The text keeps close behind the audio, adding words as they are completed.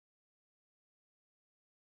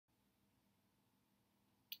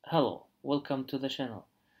Hello, welcome to the channel.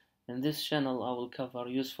 In this channel I will cover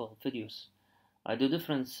useful videos. I do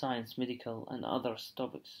different science, medical and other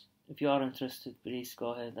topics. If you are interested, please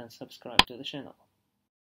go ahead and subscribe to the channel.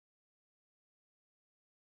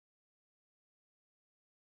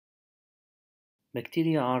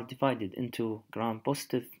 Bacteria are divided into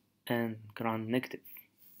gram-positive and gram-negative.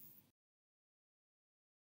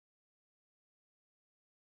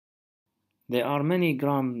 There are many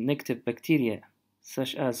gram-negative bacteria,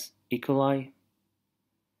 such as E. coli,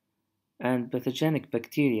 and pathogenic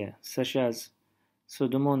bacteria, such as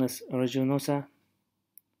Pseudomonas aeruginosa,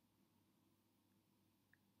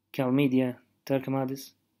 Chlamydia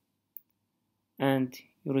trachomatis, and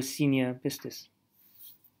Yersinia pestis.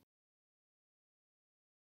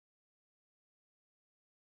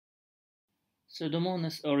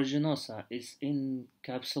 Pseudomonas aeruginosa is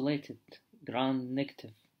encapsulated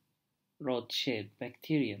gram-negative rod-shaped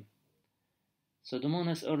bacterium.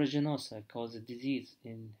 Pseudomonas aeruginosa causes disease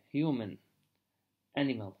in human,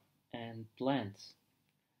 animal, and plants,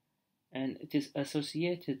 and it is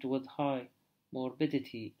associated with high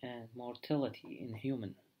morbidity and mortality in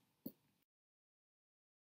humans.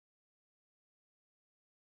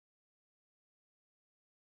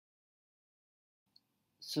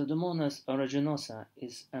 Pseudomonas aeruginosa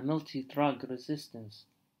is a multi-drug resistance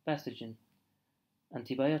pathogen,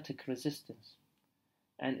 antibiotic resistance,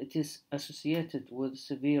 and it is associated with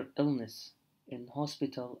severe illness in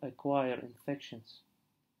hospital-acquired infections,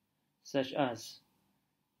 such as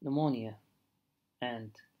pneumonia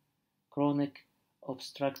and chronic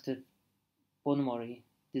obstructive pulmonary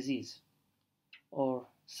disease or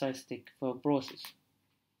cystic fibrosis.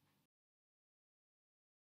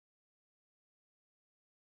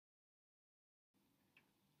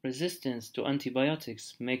 Resistance to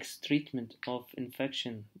antibiotics makes treatment of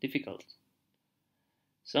infection difficult.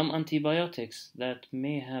 Some antibiotics that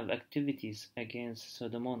may have activities against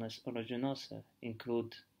Pseudomonas aeruginosa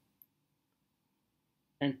include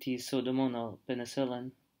anti-pseudomonal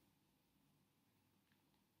penicillin,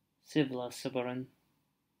 cephalosporin,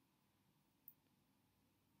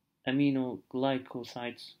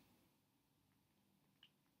 aminoglycosides,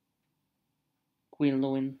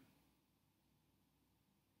 quinolin,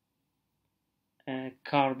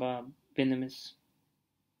 carbamazepine,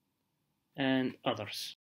 and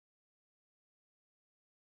others.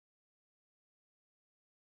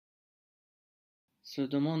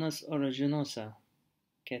 Pseudomonas aeruginosa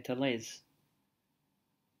catalase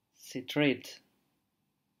citrate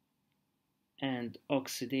and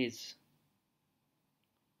oxidase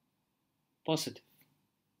positive,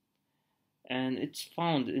 and it's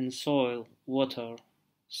found in soil, water,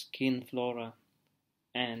 skin flora,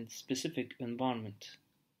 and specific environment.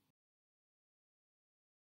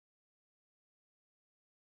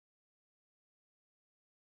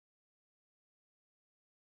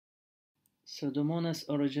 Pseudomonas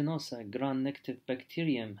aeruginosa gram-negative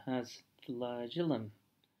bacterium has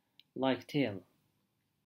flagellum-like tail.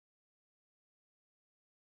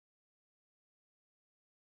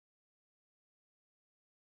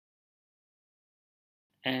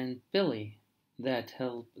 And villi that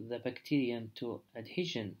help the bacterium to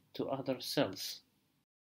adhesion to other cells.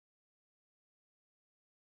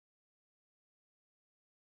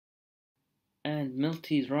 And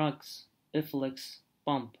multi-drugs efflux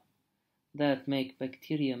pump that make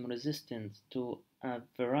bacterium resistant to a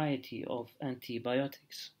variety of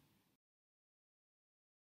antibiotics.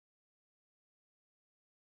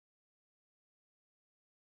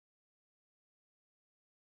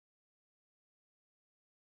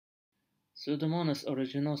 Pseudomonas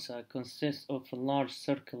aeruginosa consists of large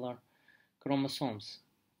circular chromosomes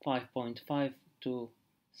 5.5 to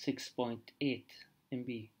 6.8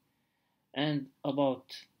 MB and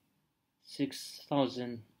about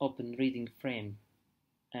 6,000 open reading frame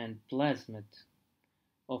and plasmid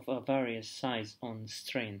of a various size on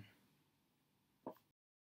strain.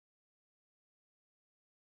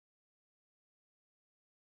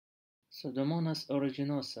 Pseudomonas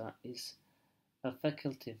aeruginosa is a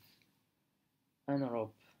facultative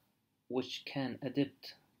anaerobe which can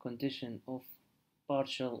adapt condition of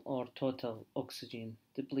partial or total oxygen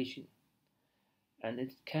depletion, and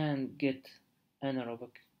it can get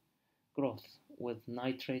anaerobic growth with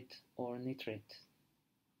nitrate or nitrate.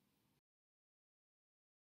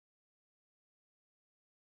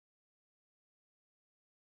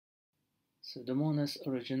 Pseudomonas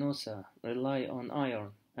aeruginosa rely on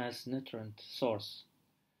iron as nutrient source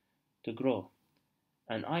to grow,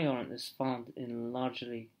 and iron is found in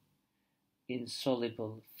largely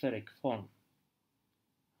insoluble ferric form.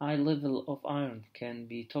 High level of iron can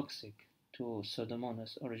be toxic to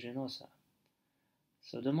Pseudomonas aeruginosa.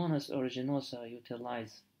 Pseudomonas aeruginosa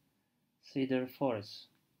utilize cedar forests,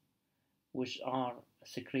 which are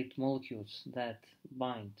secrete molecules that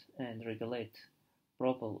bind and regulate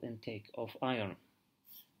proper intake of iron.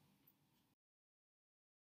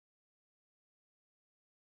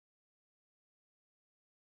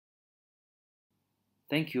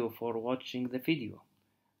 Thank you for watching the video.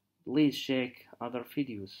 Please check other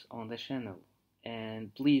videos on the channel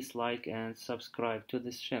and please like and subscribe to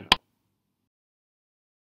this channel.